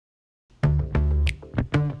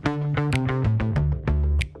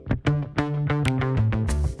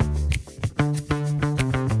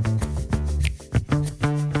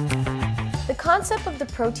concept of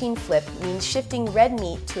the protein flip means shifting red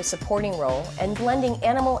meat to a supporting role and blending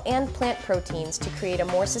animal and plant proteins to create a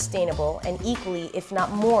more sustainable and equally, if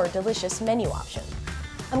not more, delicious menu option.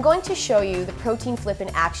 I'm going to show you the protein flip in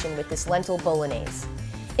action with this lentil bolognese.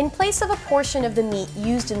 In place of a portion of the meat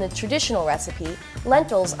used in the traditional recipe,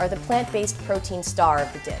 lentils are the plant-based protein star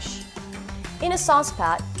of the dish. In a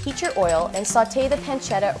saucepan, heat your oil and sauté the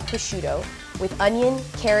pancetta or prosciutto with onion,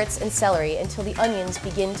 carrots, and celery until the onions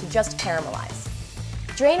begin to just caramelize.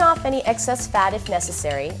 Drain off any excess fat if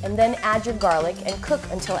necessary, and then add your garlic and cook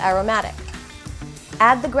until aromatic.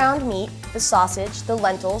 Add the ground meat, the sausage, the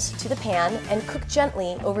lentils to the pan and cook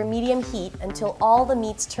gently over medium heat until all the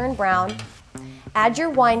meats turn brown. Add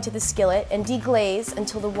your wine to the skillet and deglaze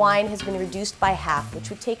until the wine has been reduced by half,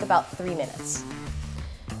 which would take about 3 minutes.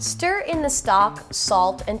 Stir in the stock,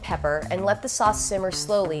 salt, and pepper and let the sauce simmer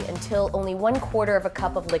slowly until only 1/4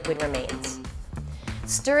 cup of liquid remains.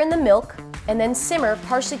 Stir in the milk and then simmer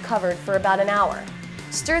partially covered for about an hour.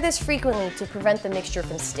 Stir this frequently to prevent the mixture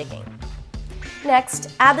from sticking. Next,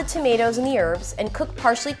 add the tomatoes and the herbs and cook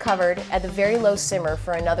partially covered at the very low simmer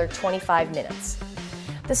for another 25 minutes.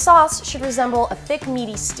 The sauce should resemble a thick,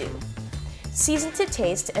 meaty stew. Season to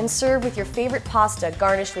taste and serve with your favorite pasta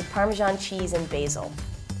garnished with Parmesan cheese and basil.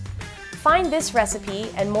 Find this recipe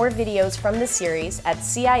and more videos from the series at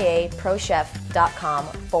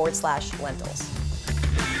ciaprochef.com/lentils.